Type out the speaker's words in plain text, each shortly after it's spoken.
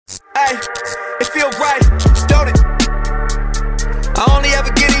right, it feel right, don't it? I only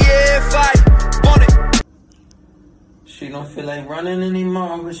ever get it, yeah, if I want it. She don't feel like running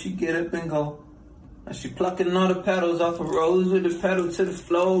anymore, but she get up and go. And she plucking all the petals off a rose with the pedal to the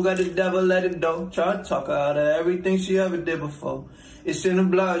floor. Got the devil let it go. Try to talk her out of everything she ever did before. It's in the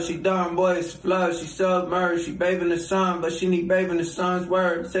blood, she darn boy, it's flood. She submerged, she bathing the sun, but she need bathing the sun's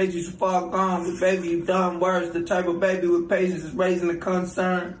word. Say you so far gone, but baby, you done worse. The type of baby with patience is raising the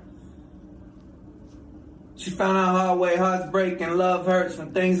concern. She found out hard way, hearts break and love hurts.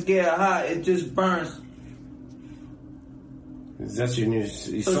 When things get hot, it just burns. That's your new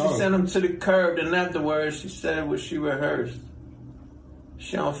song. So she sent him to the curb, and afterwards she said what she rehearsed.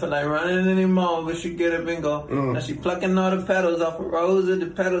 She don't feel like running anymore, but she get up and go. Now she plucking all the petals off a rose with the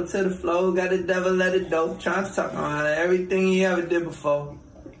pedal to the floor. Got the devil let it go. Trying to talk on everything he ever did before.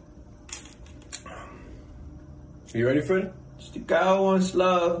 You ready, Freddie? Just the guy who wants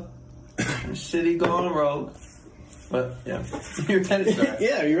love. And shit he going rogue. But yeah, you ready to start?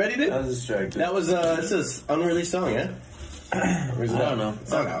 Yeah, are you ready, dude? I was distracted. That was this is unreleased song, yeah? Or is it I out? don't know.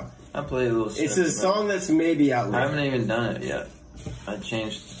 It's not out. I played a little. It's a song that's maybe out I later. haven't even done it yet. I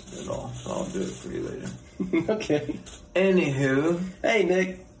changed it all, so I'll do it for you later. Okay. Anywho, Hey,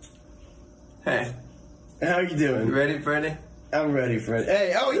 Nick. hey, How are you doing? you ready, Freddie? I'm ready, Freddie.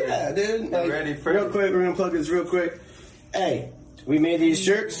 Hey, oh yeah, dude. Like, ready, Freddie? Real quick, we're gonna plug this real quick. Hey, we made these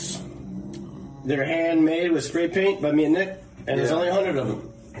shirts. They're handmade with spray paint by me and Nick, and there's Yeah. only 100 of them.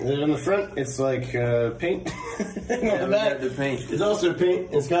 And then on the front, it's like paint. And on Yeah, the we back, got the paint. it's also paint.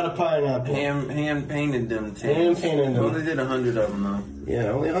 It's got a pineapple. Hand painted them. Hand painted them. Only did 100 of them though.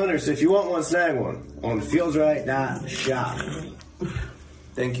 Yeah, only 100. So if you want one, snag one on feelsright.shop.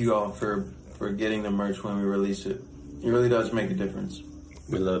 Thank you all for getting the merch when we release it. It really does make a difference.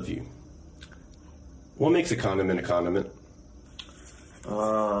 We love you. What makes a condiment a condiment?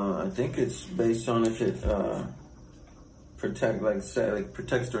 I think it's based on if it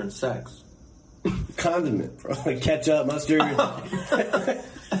protects during sex. Condiment, bro. Like ketchup, mustard. I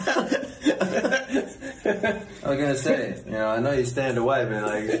was gonna say, I know you stand away, but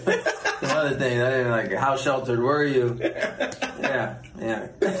like another thing, I didn't like how sheltered were you? Yeah.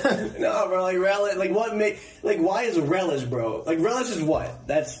 No, bro. Like relish. Like what make? Like why is relish, bro? Like relish is what?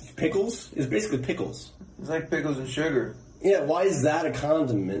 That's pickles. It's basically pickles. It's like pickles and sugar. Yeah. Why is that a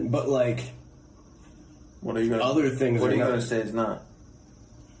condiment? But like, What are you gonna? Other things What are are you not. gonna say it's not?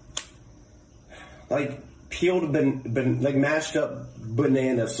 like peeled, like mashed up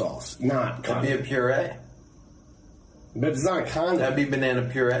banana sauce. Not That'd be a condiment. puree. But it's not a condiment. That'd be banana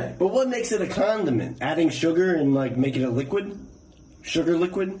puree. But what makes it a condiment? Adding sugar and like making it liquid? Sugar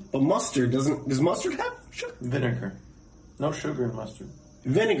liquid? But mustard doesn't. Does mustard have sugar? Vinegar. No sugar in mustard.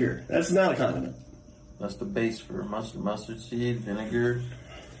 Vinegar. That's not a condiment. That's the base for mustard. Mustard seed, vinegar,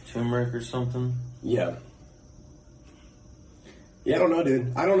 turmeric or something. Yeah. Yeah, I don't know,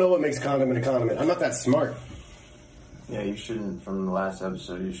 dude. I don't know what makes condiment a condiment. I'm not that smart. Yeah, you shouldn't, from the last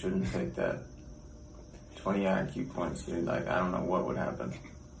episode, you shouldn't take that 20 IQ points, dude. Like, I don't know what would happen.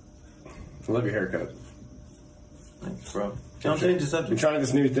 I love your haircut. Like, bro. Don't change the I'm subject. trying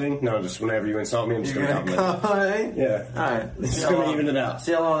this new thing. No, just whenever you insult me, I'm just You're going to gonna compliment. come, eh? Yeah. Alright. It's going to even it out.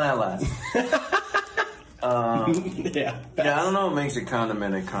 See how long that lasts. Yeah. Yeah, I don't know what makes a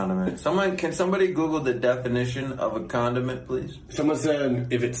condiment a condiment. Can somebody Google the definition of a condiment, please? Someone said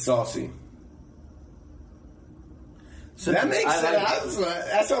if it's saucy. That makes sense.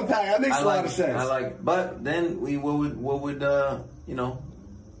 That's unpacked. That makes a lot of sense. But then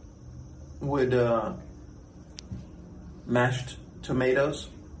would mashed tomatoes?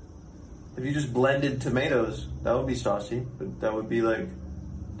 If you just blended tomatoes, that would be saucy, but that would be like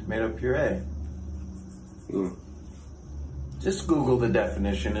tomato puree. Mm. Just Google the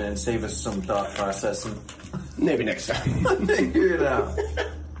definition and save us some thought processing. Maybe next time. Figure it out.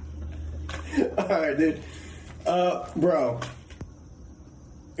 Alright, dude. Bro.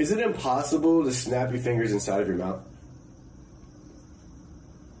 Is it impossible to snap your fingers inside of your mouth?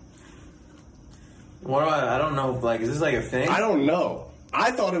 I don't know. Like, is this like a thing? I don't know.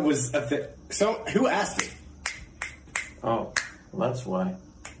 I thought it was a thing. So, who asked it? Oh, well, that's why.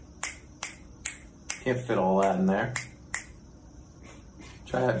 Can't fit all that in there.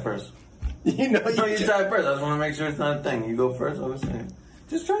 Try it first. You know, No, you try it first. I just want to make sure it's not a thing. You go first. I was saying,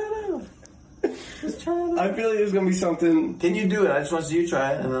 just try it out. Just try it out. I feel like there's gonna be something. Can you do it? I just want to see you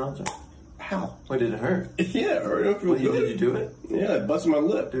try it, and then I'll try. How? Wait, did it hurt? Yeah, or don't feel Did good. you do it? Yeah, it busted my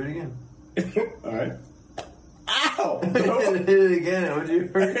lip. Do it again. Alright. Ow! Hit it again. Would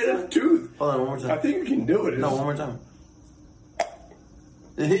you I hurt hit a tooth. Hold on, one more I time. think you can do it. No, one more time.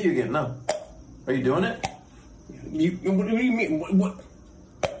 It hit you again. No. Are you doing it? What do you mean? What?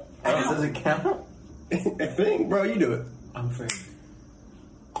 I don't Does it count? I think, bro, you do it. I'm afraid.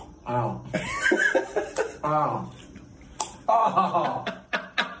 Ow. Ow. Oh.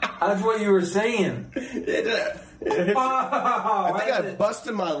 That's what you were saying. I Oh, think I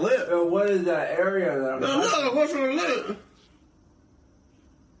busted my lip. What is that area that I'm Look, I busted my lip.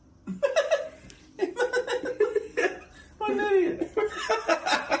 What an idiot.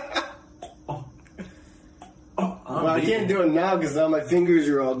 Well, I can't do it now because now my fingers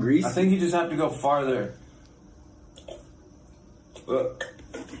are all greasy. I think you just have to go farther. Oh.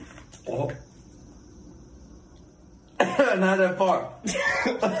 Not that far.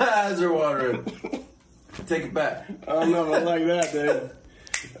 Eyes are watering. Take it back. I don't know if I like that, dude.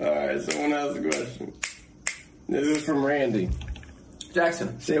 Alright, someone has a question. This is from Randy.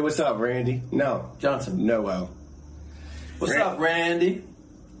 Jackson. Say what's up, Randy. No. Johnson. Noel. What's up, Randy?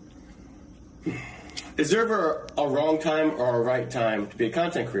 Is there ever a wrong time or a right time to be a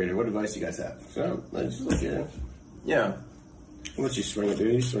content creator? What advice do you guys have? So, let's look at it. Yeah. What's you swing it,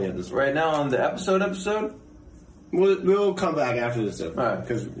 dude? You swing it this way. Right now on the episode? We'll come back after this episode. Alright.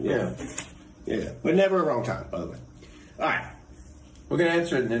 Because, yeah. But never a wrong time, by the way. Alright. We're going to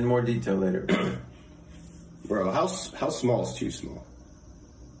answer it in more detail later. Bro, how small is too small?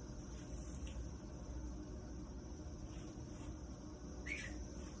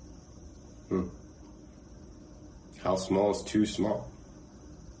 How small is too small?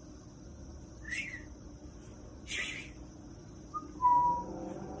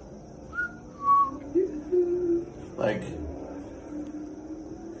 Like,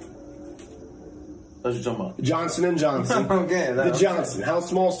 that's what you're talking about. Johnson & Johnson. Okay, The Johnson. How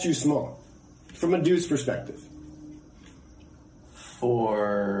small is too small? From a dude's perspective.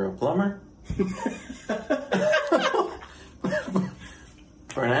 For a plumber?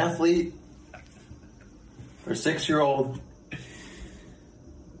 For an athlete? For a 6-year-old?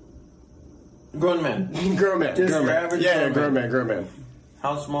 Grown man. Grown man. Just Grown your man. average Yeah, grown man. grown man.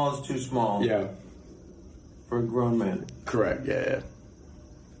 How small is too small Yeah. for a grown man? Correct, yeah.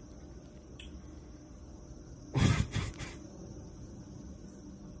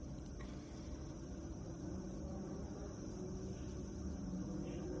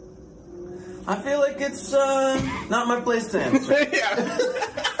 I feel like it's not my place to answer. Yeah.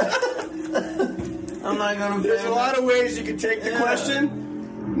 I'm not gonna. There's a lot of ways you can take the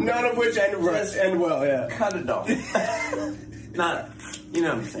question, none of which end well, yeah. Cut it off. Not, you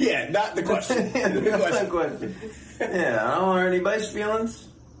know what I'm saying. Yeah, not the question. The question. Yeah, I don't hurt anybody's feelings.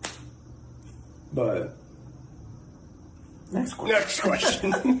 But Next question. next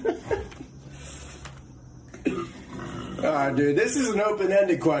question. Alright, dude, this is an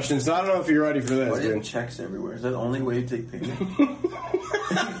open-ended question, so I don't know if you're ready for this, Why do you have dude. checks everywhere? Is that the only way you take payment?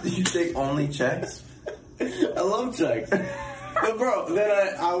 You take only checks? I love checks. But bro,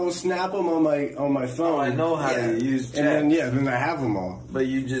 then I will snap them on my phone. Oh, I know how to use checks. And then I have them all. But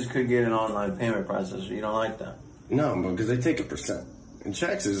you just could get an online payment processor. You don't like that? No, because they take a %. And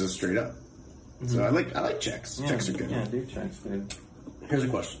checks is a straight up. So I like checks. Yeah, Checks are good. Yeah, do checks, dude. Here's a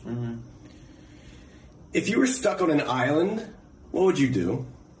question. If you were stuck on an island, what would you do?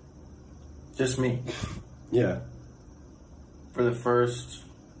 Just me. Yeah. For the first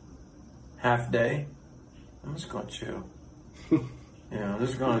half day, I'm just gonna chill. Yeah, I'm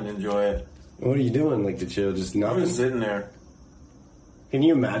just gonna enjoy it. What are you doing, like, to chill? Just I'm nothing? just sitting there. Can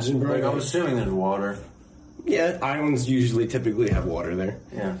you imagine, bro? Like, I'm assuming there's water. Yeah, islands typically have water there.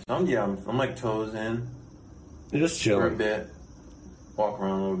 Yeah, so I'm like toes in You're just for a chilling. bit. Walk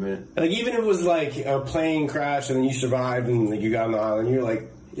around a little bit. Like, even if it was like a plane crash and then you survived and like you got on the island,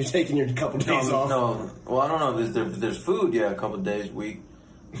 you're taking your couple days off. No, well, I don't know if there's food, yeah, a couple days, week.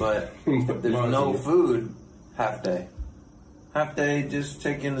 But if there's no food, half day. Half day, just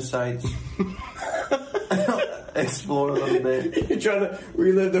take in the sights. Explore a little bit. You're trying to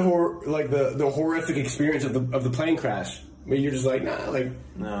relive the horrific experience of the plane crash. But you're just like, nah, like,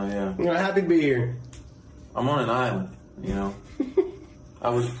 No, yeah. I'm happy to be here. I'm on an island, you know. I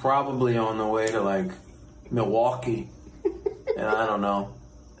was probably on the way to like Milwaukee, and I don't know,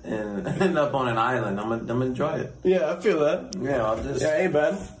 and end up on an island. I'm gonna enjoy it. Yeah, I feel that. Yeah, I'll just Yeah, ain't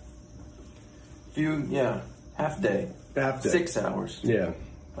bad. half day, Half day. 6 hours, Yeah.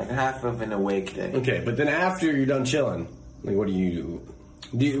 like half of an awake day. Okay, but then after you're done chilling, like, what do you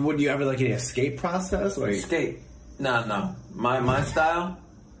do? Would you have like an escape process? Like, Escape? No. My style.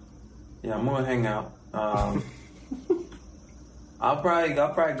 Yeah, I'm gonna hang out. I'll probably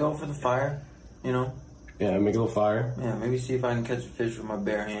go for the fire. You know. yeah, make a little fire. Yeah, maybe see if I can catch a fish with my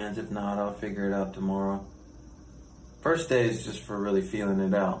bare hands. If not, I'll figure it out tomorrow. First day is just for really feeling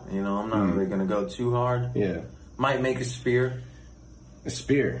it out. You know, I'm not really gonna go too hard. Yeah. Might make a spear. A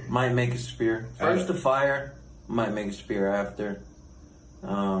spear. Might make a spear. First the fire, might make a spear after.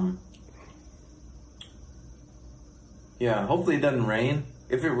 Yeah, hopefully it doesn't rain.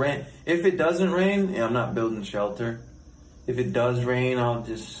 If it doesn't rain, I'm not building shelter. If it does rain, I'll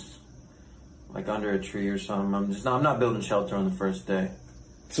just like under a tree or something. I'm not building shelter on the first day.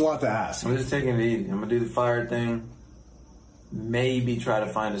 It's a lot to ask. I'm just taking it easy. I'm gonna do the fire thing. Maybe try to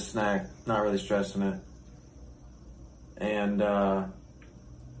find a snack. Not really stressing it. And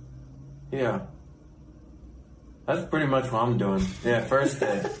yeah, that's pretty much what I'm doing. Yeah, first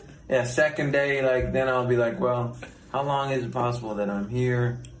day. Yeah, second day, like then I'll be like, well, how long is it possible that I'm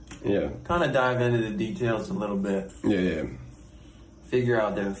here? Yeah. Kind of dive into the details a little bit. Yeah. Figure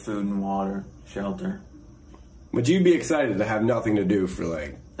out their food and water, shelter. But you'd be excited to have nothing to do for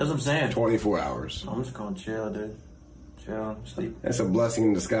like That's what I'm saying. 24 hours. I'm just gonna chill, dude. Chill, sleep, That's a blessing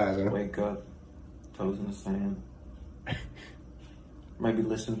in disguise, huh? wake up, toes in the sand. Maybe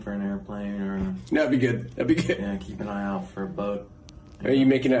listen for an airplane or That'd be good. That'd be good. yeah, keep an eye out for a boat. Are you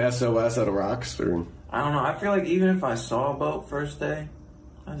making an SOS out of rocks or? I don't know. I feel like even if I saw a boat first day,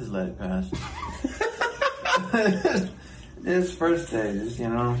 I just let it pass. It's first day, just you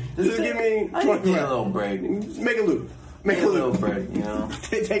know. Just give me I 20 need a little break. Make a loop. Make a little break, you know.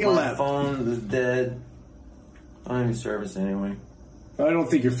 Take a My lap. phone is dead. I don't even service anyway. I don't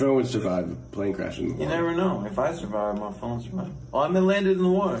think your phone would survive a plane crash in the You water. never know. If I survive, my phone survives. Oh, I've been landed in the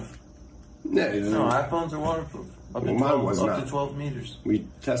water. Yeah, No, iPhones are waterproof. Up to Well, mine 12, was up not. to 12 meters. we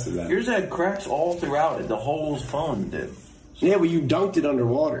tested that. Yours had cracks all throughout it. The whole phone did. Yeah, well, you dunked it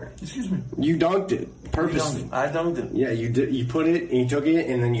underwater. Excuse me. You dunked it purposely. I dunked it. Yeah, you did. You put it and you took it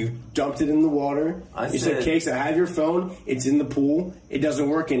and then you dumped it in the water. You said, "Cakes, I have your phone. It's in the pool. It doesn't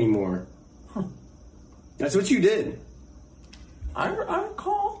work anymore." That's what you did. I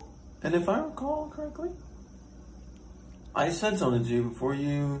recall, and if I recall correctly, I said something to you before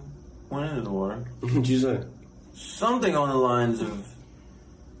you went into the water. What'd you say? Something on the lines of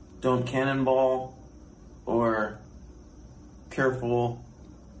 "Don't cannonball" or "Careful,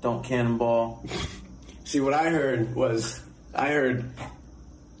 don't cannonball." See, what I heard was,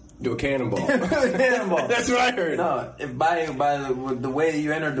 do a cannonball. Cannonball. That's what I heard. No, if by the way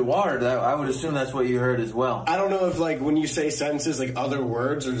you entered the water, I would assume that's what you heard as well. I don't know if, like, when you say sentences, like, other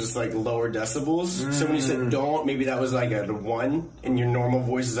words are just, like, lower decibels. So when you said don't, maybe that was, like, a 1, and your normal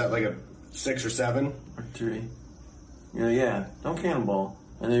voice is at, like, a 6 or 7. Or 3. You're like, yeah, don't cannonball.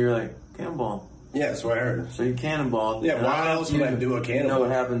 And then you're like, cannonball. Yeah, that's what I heard. So you cannonball. Yeah, And why I don't know else if would I do a You know cannonball? what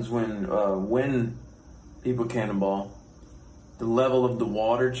happens when people cannonball? The level of the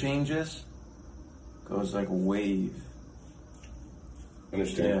water changes. Goes like a wave.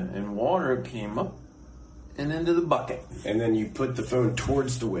 Understand? Yeah, and water came up and into the bucket. And then you put the phone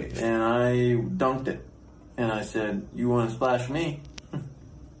towards the wave. And I dunked it. And I said, you want to splash me?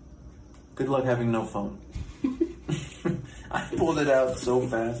 Good luck having no phone. I pulled it out so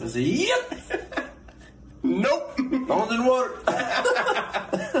fast. I said, yep! Nope! Phone's in water.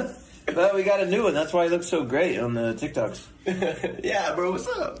 But we got a new one. That's why it looks so great on the TikToks. Yeah, bro, what's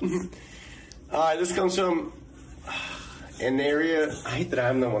up? This comes from an area. I hate that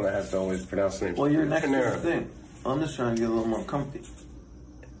I'm the one that has to always pronounce names. Well, you're next to Panera. the thing. I'm just trying to get a little more comfy.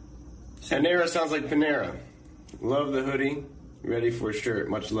 Panera sounds like Panera. Love the hoodie. Ready for a shirt.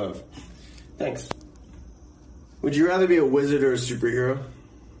 Much love. Thanks. Would you rather be a wizard or a superhero?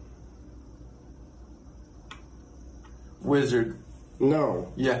 Wizard.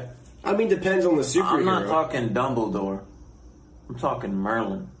 No. Yeah. I mean, depends on the superhero. I'm not talking Dumbledore. I'm talking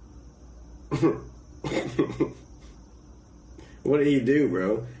Merlin. What did he do,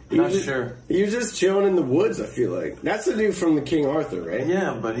 bro? Not sure. He was just chilling in the woods, I feel like. That's the dude from the King Arthur, right?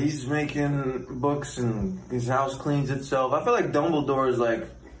 Yeah, but he's making books and his house cleans itself. I feel like Dumbledore is like,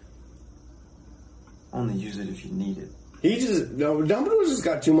 only use it if you need it. Dumbledore's just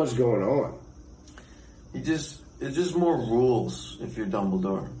got too much going on. It's just more rules if you're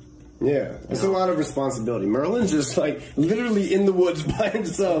Dumbledore. Yeah, it's a lot of responsibility. Merlin's just like literally in the woods by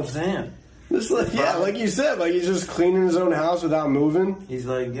himself. Sam. Just like, yeah, like you said, like he's just cleaning his own house without moving. He's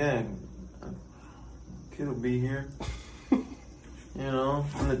like, yeah, kid will be here. You know,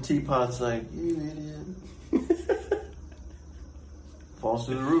 and the teapot's like, you idiot. Falls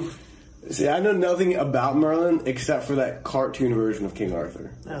through the roof. See, I know nothing about Merlin except for that cartoon version of King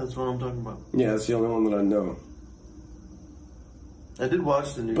Arthur. Yeah, that's what I'm talking about. Yeah, that's the only one that I know. I did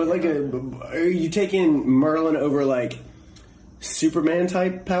watch the new. But like, are you taking Merlin over like Superman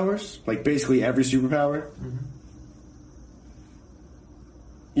type powers? Like basically every superpower? Mm-hmm.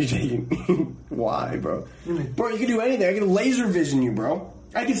 You taking why, bro? Mm-hmm. Bro, you can do anything. I can laser vision you, bro.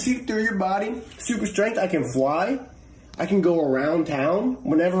 I can see through your body. Super strength. I can fly. I can go around town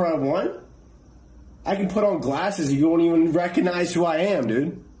whenever I want. I can put on glasses. You won't even recognize who I am,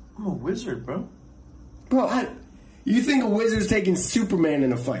 dude. I'm a wizard, bro. Bro, you think a wizard's taking Superman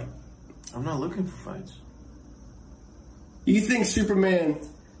in a fight? I'm not looking for fights. You think Superman...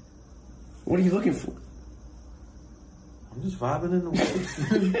 What are you looking for? I'm just vibing in the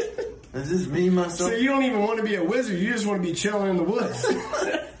woods. That's just me, myself. So you don't even want to be a wizard. You just want to be chilling in the woods.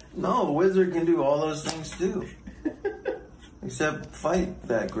 No, a wizard can do all those things too. Except fight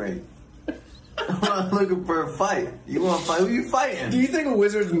that great. I'm not looking for a fight. You want to fight? Who you fighting? Do you think a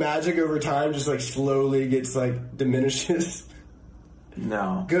wizard's magic over time just like slowly gets like diminishes?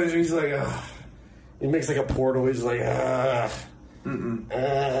 No. Because he's like, ugh. He makes like a portal. He's like, ugh.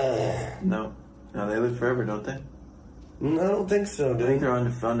 No. No, they live forever, don't they? No, I don't think so, I think dude. they're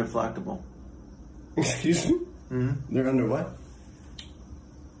undeflectable. Excuse me? Mm-hmm. They're under what?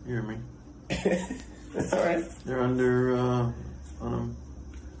 You hear me? Alright. They're under,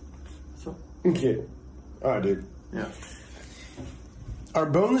 so, Okay. Alright, dude. yeah. Are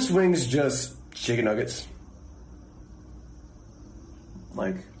boneless wings just chicken nuggets?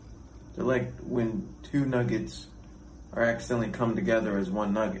 Like, they're like when two nuggets are accidentally come together as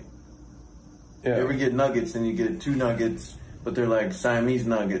one nugget. Yeah. You ever get nuggets and you get two nuggets, but they're like Siamese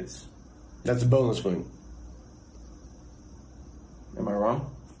nuggets. That's a boneless wing. Am I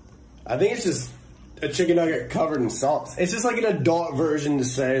wrong? I think it's just a chicken nugget covered in sauce. It's just like an adult version to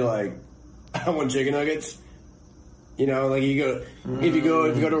say like, I want chicken nuggets. You know, like you go if you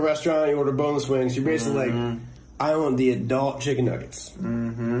go to a restaurant, you order boneless wings. You're basically like, I want the adult chicken nuggets,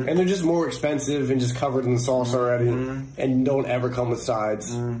 and they're just more expensive and just covered in the sauce already, and don't ever come with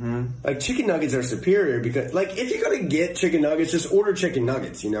sides. Like chicken nuggets are superior because, like, if you're gonna get chicken nuggets, just order chicken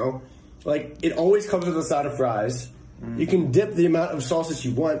nuggets. You know, like it always comes with a side of fries. You can dip the amount of sauce that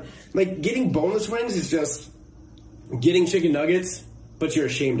you want. Like getting boneless wings is just getting chicken nuggets, but you're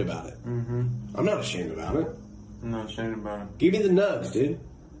ashamed about it. I'm not ashamed about it. I'm not ashamed about it. Give me the nugs, dude.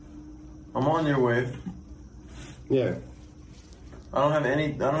 I'm on your wave. Yeah. I don't have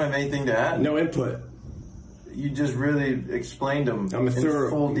anything to add. No input. You just really explained them I'm a in thorough.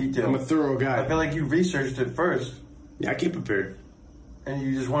 full detail. I'm a thorough guy. I feel like you researched it first, Yeah, I came prepared. and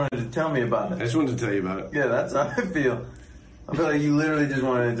you just wanted to tell me about I it. just wanted to tell you about it. Yeah, that's how I feel. I feel like you literally just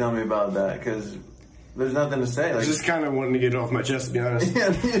wanted to tell me about that because there's nothing to say. I Like, just kind of wanted to get it off my chest, to be honest.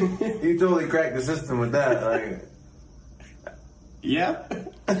 yeah, you totally cracked the system with that. Like, Yeah.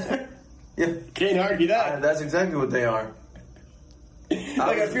 yeah, Can't argue that. that's exactly what they are.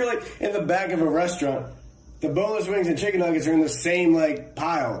 Like, I feel like in the back of a restaurant, the boneless wings and chicken nuggets are in the same, like,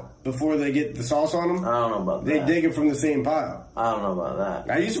 pile before they get the sauce on them. I don't know about They that. dig it from the same pile. I don't know about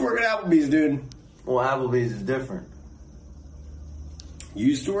that. I used to work at Applebee's, dude. Well, Applebee's is different. You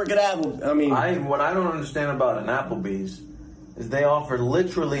used to work at Apple. I mean, What I don't understand about an Applebee's is they offer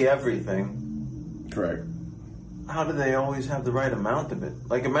literally everything. correct. How do they always have the right amount of it?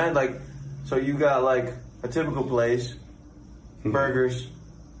 Like, imagine, like, so you got, like, a typical place, burgers,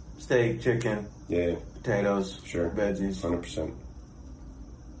 steak, chicken, Yeah, potatoes, sure. veggies. 100%.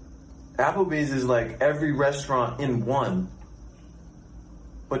 Applebee's is like every restaurant in one,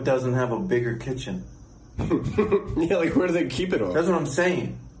 but doesn't have a bigger kitchen. Yeah, like, where do they keep it all? That's what I'm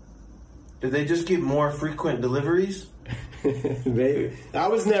saying. Do they just get more frequent deliveries? Maybe. I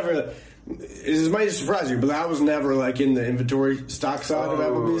was never... This might surprise you, but I was never, like, in the inventory stock side of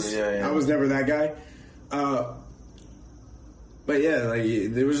Applebee's. Yeah. I was never that guy. But, yeah, like,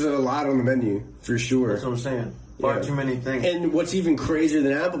 there was a lot on the menu, for sure. That's what I'm saying. Far Yeah. too many things. And what's even crazier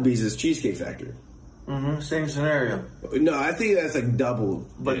than Applebee's is Cheesecake Factory. Same scenario. No, I think that's, like, double.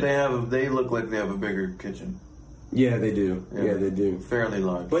 But they look like they have a bigger kitchen. Yeah, they do. Yeah, they do. Fairly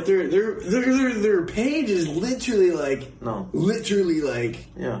large. But their page is literally, like... No. Literally, like,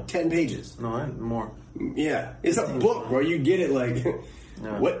 Yeah. 10 pages. No, more. Yeah. It's a book, bro. You get it, like...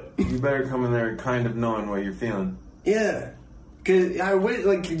 Yeah. What? You better come in there kind of knowing what you're feeling. Yeah. Because I would,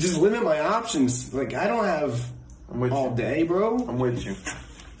 like, just limit my options. Like, I don't have I'm with all you. day, bro. I'm with you.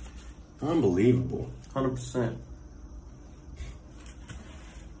 Unbelievable. 100%.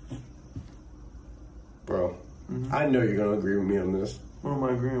 Bro, I know you're going to agree with me on this. What am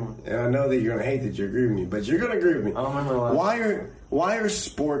I agreeing with? And I know that you're going to hate that you agree with me, but you're going to agree with me. I don't remember the last Why are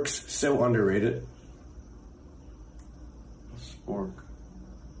sporks so underrated? Spork.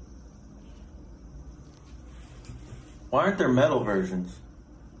 Why aren't there metal versions?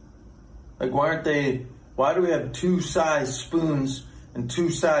 Like, why do we have two size spoons and two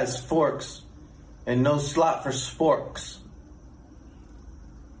size forks and no slot for sporks?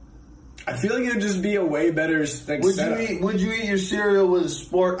 I feel like it would just be a way better like, Would setup. you eat your cereal with a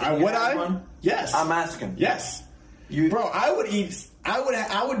spork? Would I? One? Yes. I'm asking. Yes. Bro, I would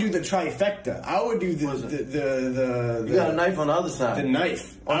do the trifecta. I would do the You got a knife on the other side. The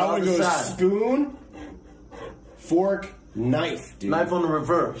knife. On the I would other go side. spoon, fork, knife, dude. Knife on the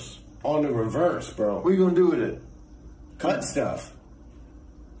reverse. On the reverse, bro. What you gonna do with it? Cut stuff.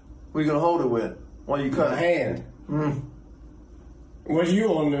 What you gonna hold it with while you cut My it? hand. What do you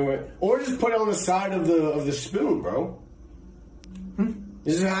want to do it? Or just put it on the side of the spoon, bro.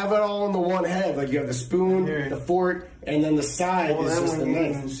 Just have it all on the one head. Like you have the spoon, the fork, and then the side Well, is then just the when you're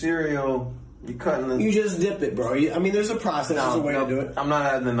knife. eating cereal, you cutting the. You just dip it, bro. I mean, there's a process. There's a way to do it. I'm not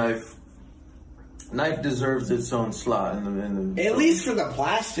adding the knife. Knife deserves its own slot in the At least for the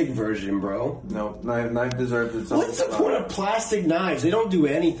plastic version, bro. No, knife deserves its own What's the slot. point of plastic knives? They don't do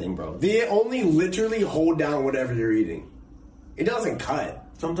anything, bro. They only literally hold down whatever you're eating. It doesn't cut.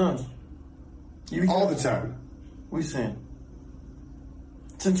 Sometimes. All the time. We saying.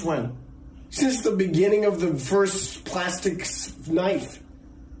 Since when? Since the beginning of the first plastic knife.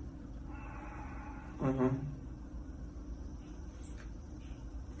 Mm-hmm.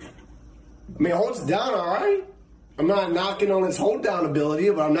 I mean, it holds it down all right. I'm not knocking on its hold down ability,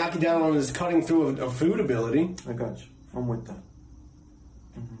 but I'm knocking down on its cutting through a food ability. I got you. I'm with that.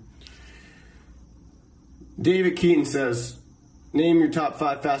 David Keaton says, name your top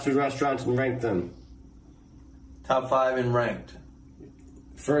 5 fast food restaurants and rank them. Top 5 and ranked.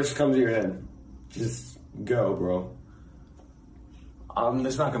 First comes to your head. Just go, bro.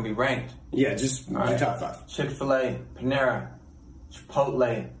 It's not gonna be ranked. Yeah, just your right. top 5. Chick-fil-A, Panera,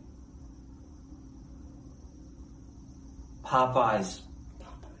 Chipotle, Popeyes.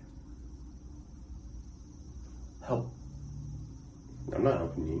 Help. I'm not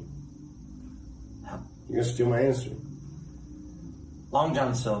helping you. Help. You're gonna steal my answer. Long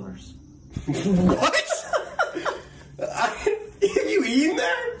John Silver's. What? Have you eaten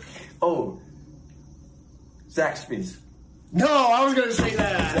there? Oh. Zaxby's. No, I was gonna say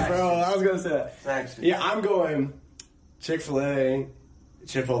that, bro. I was gonna say that. Zaxby's. Yeah, I'm going Chick-fil-A,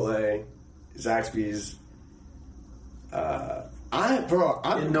 Chipotle, Zaxby's.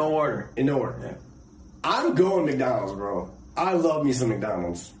 I'm In no order. in no order. Yeah. I'm going McDonald's, bro. I love me some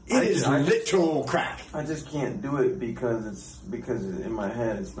McDonald's. It is literal crack. I just can't do it because in my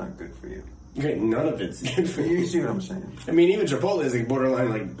head it's not good for you. Okay, none of it's good for You you. see what I'm saying? I mean, even Chipotle is like borderline,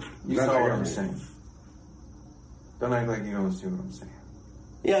 like You not saw that what good I'm for you. saying. Don't act like you don't see what I'm saying.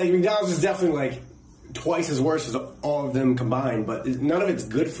 Yeah, like McDonald's is definitely like twice as worse as all of them combined, but none of it's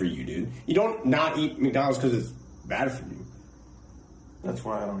good for you, dude. You don't not eat McDonald's because it's bad for you. That's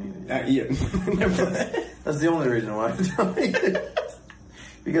why I don't eat it. Yeah. That's the only reason why I don't eat it.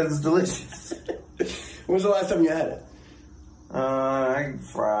 Because it's delicious. When's the last time you had it? I had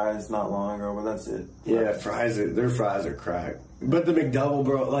fries not long ago, but that's it. Yeah, their fries are crack. But the McDouble,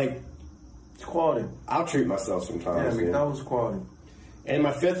 bro, like, It's quality. I'll treat myself Yeah, sometimes. man. McDonald's quality. And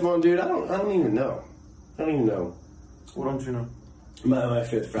my 5th one, dude, I don't even know. I don't even know. What don't you know? My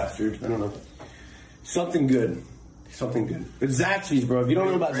 5th fast food, I don't know. Something good. Something good. But Zaxby's, bro. If you don't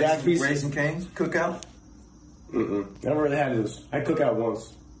know about Zaxby's, Raising Cane's? Cookout? I never really had those. I cook out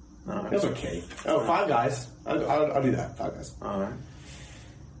once. Alright. That's okay. Oh, Five Guys. I'll do that. Five Guys. Alright.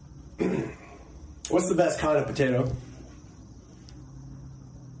 What's the best kind of potato?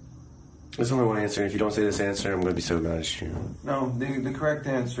 There's only one answer. If you don't say this answer, I'm going to be so mad at you. No, the correct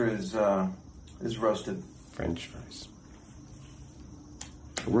answer is roasted. French fries.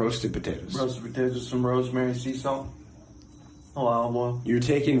 Roasted potatoes. Roasted potatoes with some rosemary, sea salt, olive oil. You're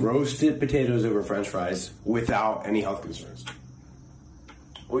taking roasted potatoes over French fries without any health concerns.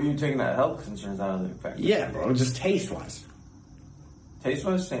 Well, you're taking that health concerns out of the fact. Yeah, bro. Just taste-wise.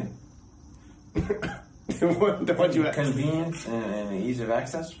 Taste-wise, same. What you Convenience and ease of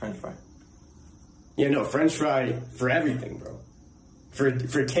access, French fry. Yeah, no, French fry for everything, bro.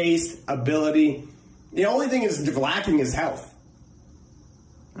 For taste, ability. The only thing is lacking is health.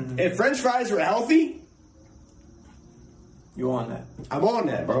 Mm-hmm. If French fries were healthy, You on that? I'm on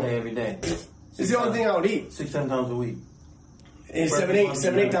that, bro. All day, every day. It's the only thing I would eat. 6-7 times a week. And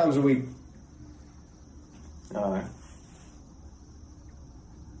 7-8 times a week. All right.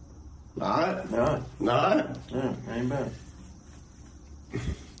 Not. Yeah. Not. Yeah, ain't bad.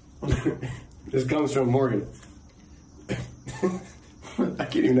 This comes from Morgan. I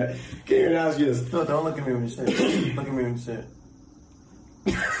can't even ask you this. No, don't look at me when you say it. Look at me when you say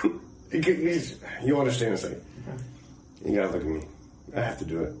it. You understand in a second. You gotta look at me. I have to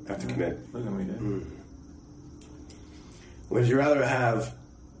do it. I have to commit. Look at me, dude. Would you rather have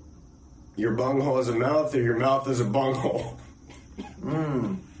your bunghole as a mouth or your mouth as a bunghole?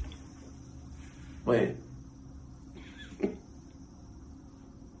 Wait.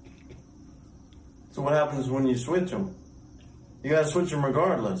 So what happens when you switch them? You gotta switch them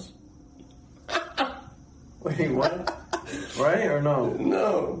regardless. Wait, what? Right or no?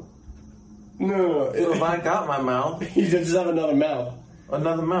 No. So if I got my mouth, You just have another mouth.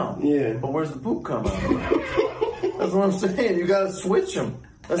 another mouth. Yeah. But where's the poop come out? That's what I'm saying. You gotta switch them.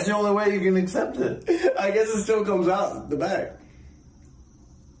 That's the only way you can accept it. I guess it still comes out the back.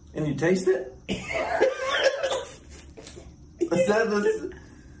 And you taste it?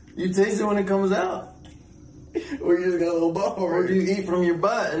 You taste it when it comes out? Or you just got a little bubble. Or do you eat from your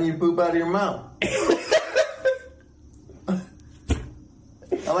butt and you poop out of your mouth?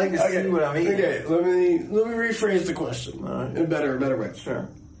 I like to see what I'm eating. Okay, let me rephrase the question. All right. In a better way. Sure.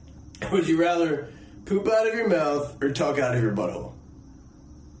 Would you rather poop out of your mouth or talk out of your butthole?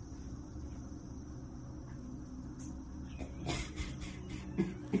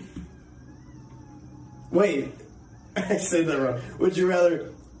 Wait, I said that wrong. Would you rather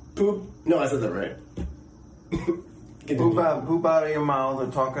poop? No, I said that right. Poop out of your mouth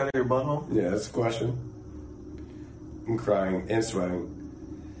or talk out of your butthole? Yeah, that's the question. I'm crying and sweating.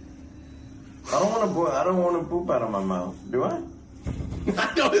 I don't want to poop out of my mouth. Do I?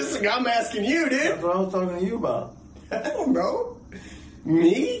 I know this thing. I'm asking you, dude. That's what I was talking to you about. I don't know.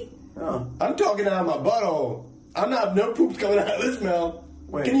 Me? Yeah. I'm talking out of my butthole. I'm not. No poop's coming out of this mouth.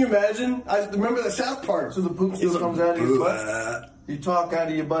 Wait. Can you imagine? I remember the South Park. So the poop still comes out of your butt? You talk out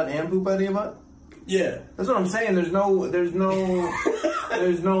of your butt and poop out of your butt? Yeah. That's what I'm saying. There's no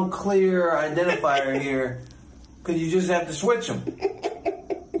clear identifier here because you just have to switch them.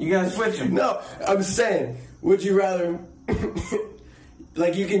 You gotta switch them. No, I'm saying, would you rather,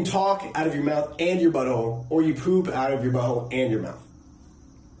 like, you can talk out of your mouth and your butthole, or you poop out of your butthole and your mouth?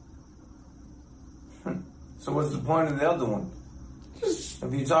 So what's the point of the other one?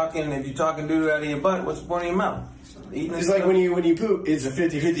 If you're talking doo out of your butt, what's the point of your mouth? Eating It's like when you poop, it's a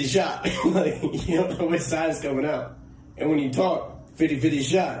 50-50 shot. Like, you don't know which side is coming out. And when you talk, 50-50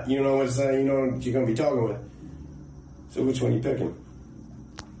 shot. You don't know what side you're going to be talking with. So which one are you picking?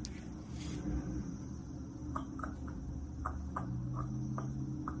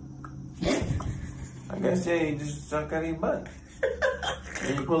 I guess you just suck out of your butt.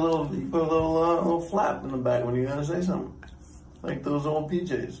 And you put a little flap in the back when you gotta say something, like those old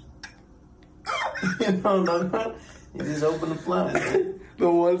PJs. You know, you just open the flap. The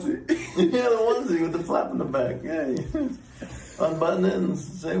onesie. Yeah, the onesie with the flap in the back. Yeah, you unbutton it and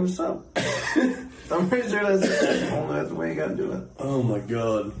say what's up. I'm pretty sure that's the way you gotta do it. Oh my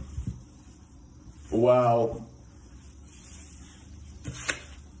god. Wow.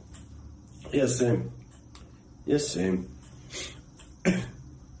 Yes, same. Yes, same.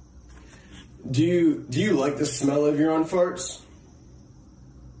 Do you like the smell of your own farts?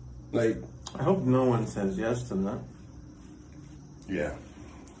 Like, I hope no one says yes to that. yeah.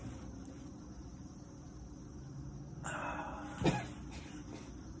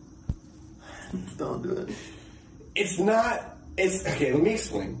 Don't do it. It's not. It's okay. Let me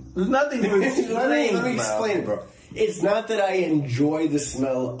explain. There's nothing to explain. Let me explain it, bro. It's not that I enjoy the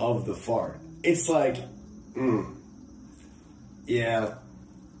smell of the fart. It's like, yeah,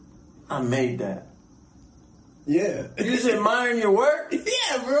 I made that. yeah. You just admiring your work?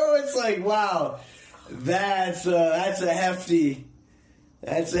 Yeah, bro. It's like, wow, that's a hefty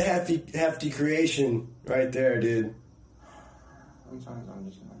creation right there, dude. Sometimes I'm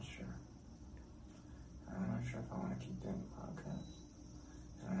just not sure. I'm not sure if I want to keep doing the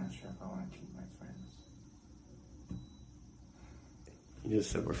podcast. I'm not sure if I want to keep my friends. You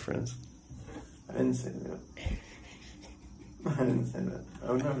just said we're friends. I didn't say that. I didn't say that.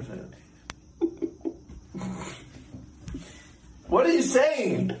 I would never say that. What are you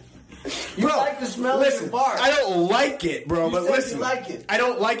saying? You Bro, like the smell listen, of your fart. I don't like it, bro, You but said listen. you like it. I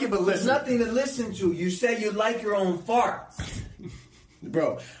don't like it, but There's listen. nothing to listen to. You say you like your own farts.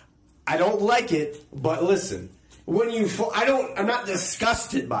 Bro, I don't like it, but listen. When I'm not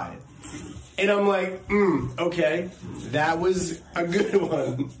disgusted by it. And I'm like, okay, that was a good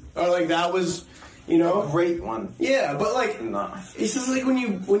one. Or like, that was, you know. Great one. Yeah, but like, Nah. it's just like when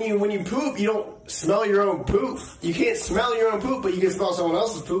you poop, you don't smell your own poop. You can't smell your own poop, but you can smell someone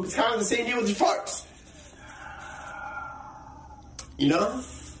else's poop. It's kind of the same deal with your farts. You know?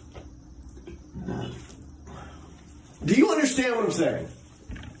 Do you understand what I'm saying?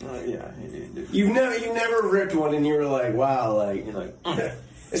 Yeah. You've never ripped one and you were like, wow, like, You're like,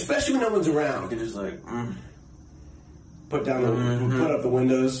 especially when no one's around. you're just like, Put up the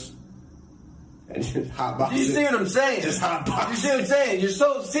windows and just hotbox You see it. what I'm saying? Just hotbox You see what I'm saying? You're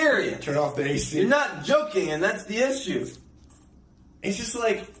so serious. Turn off the AC. You're not joking, and that's the issue. It's just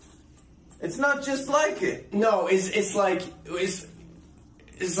like, It's not just like it. no, it's like,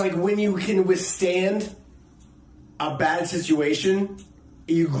 it's like when you can withstand a bad situation,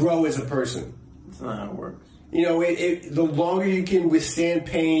 you grow as a person. That's not how it works. You know, the longer you can withstand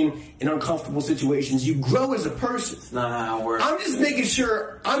pain in uncomfortable situations, you grow as a person. It's not how it works. I'm just making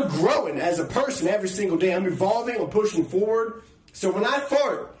sure I'm growing as a person every single day. I'm evolving. I'm pushing forward. So when I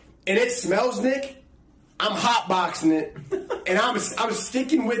fart and it smells, Nick, I'm hotboxing it, and I'm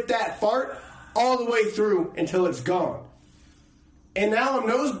sticking with that fart all the way through until it's gone. And now I'm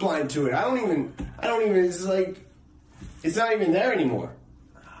nose blind to it. I don't even. It's like it's not even there anymore.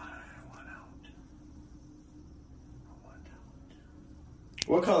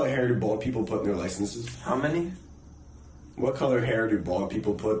 What color hair do bald people put in their licenses? How many? What color hair do bald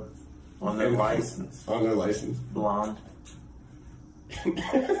people put On their license. On their license. Blonde.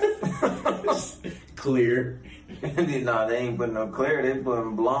 Clear. No, they ain't putting no clear. They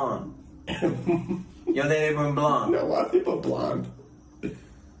putting blonde. You don't think they putting blonde? No, why do they put blonde?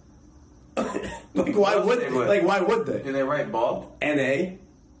 Why would they? Do they write bald? N.A.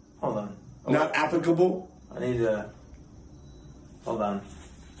 Hold on. Not applicable. I need to. Hold on.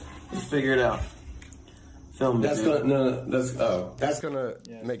 Let's figure it out. Film me. That's dude. gonna That's gonna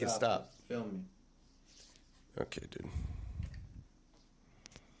make it stop. Film me. Okay, dude.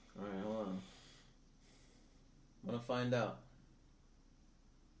 Alright, hold on. I'm gonna find out.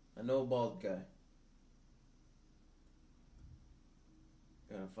 I know a bald guy.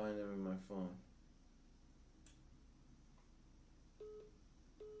 Gotta find him in my phone.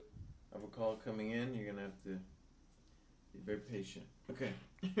 I have a call coming in. You're gonna have to be very patient. Okay,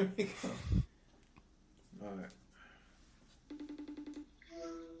 here we go. Alright.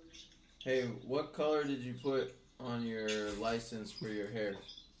 Hey, what color did you put on your license for your hair?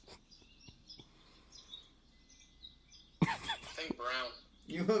 I think brown.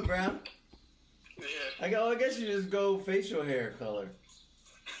 You put brown? Yeah. I guess you just go facial hair color.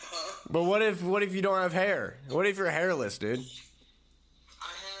 But what if you don't have hair? What if you're hairless, dude?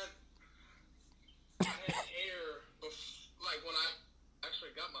 I had hair like when I actually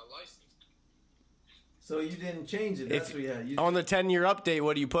got my license. So you didn't change it. That's what you had. On the 10-year update,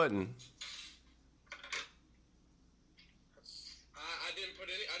 what are you putting? I didn't put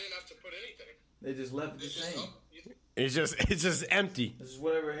any. I didn't have to put anything. They just left it the same. It's just empty. This is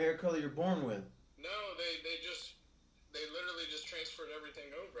whatever hair color you're born with. No, they literally just transferred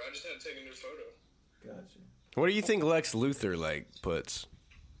everything over. I just had to take a new photo. Gotcha. What do you think Lex Luthor puts?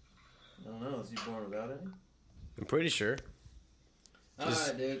 I don't know. Is he born without any? I'm pretty sure.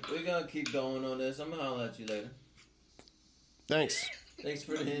 Alright, dude. We're gonna keep going on this. I'm gonna holler at you later. Thanks. Thanks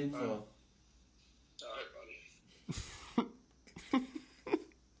for the info. Alright, buddy.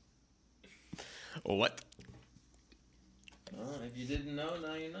 What? If you didn't know,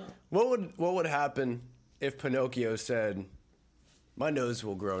 now you know. What would happen if Pinocchio said, "My nose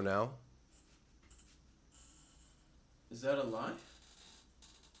will grow now"? Is that a lie?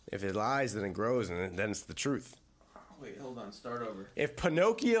 If it lies, then it grows, and then it's the truth. Wait, hold on. Start over. If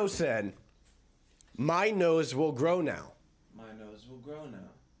Pinocchio said, "My nose will grow now," My nose will grow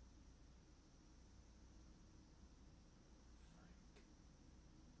now.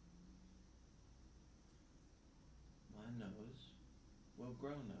 My nose will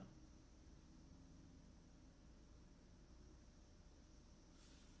grow now.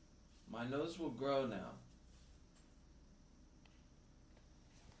 My nose will grow now.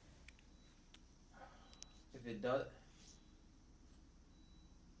 If it does...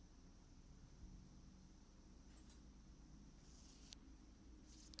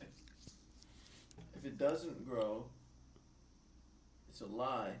 If it doesn't grow, it's a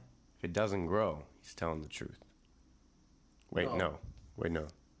lie. if it doesn't grow, he's telling the truth. Wait, no.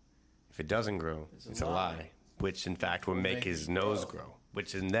 If it doesn't grow, it's a lie. Which, in fact, will make his nose grow.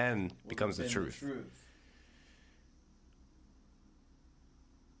 Which then becomes the truth.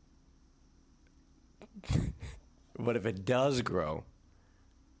 But if it does grow,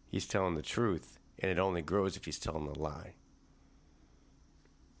 he's telling the truth, and it only grows if he's telling a lie.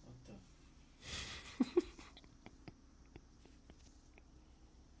 What the...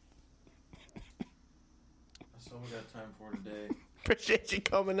 That's all we got time for today. Appreciate you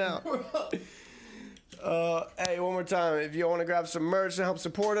coming out. Hey, one more time, if you want to grab some merch to help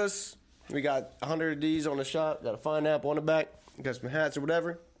support us, we got 100 of these on the shop. Got a fine apple on the back. We got some hats or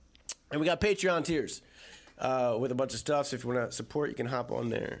whatever. And we got Patreon tiers with a bunch of stuff. So if you want to support, you can hop on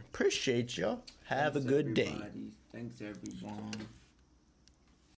there. Appreciate y'all. Have a good day. Thanks, everyone.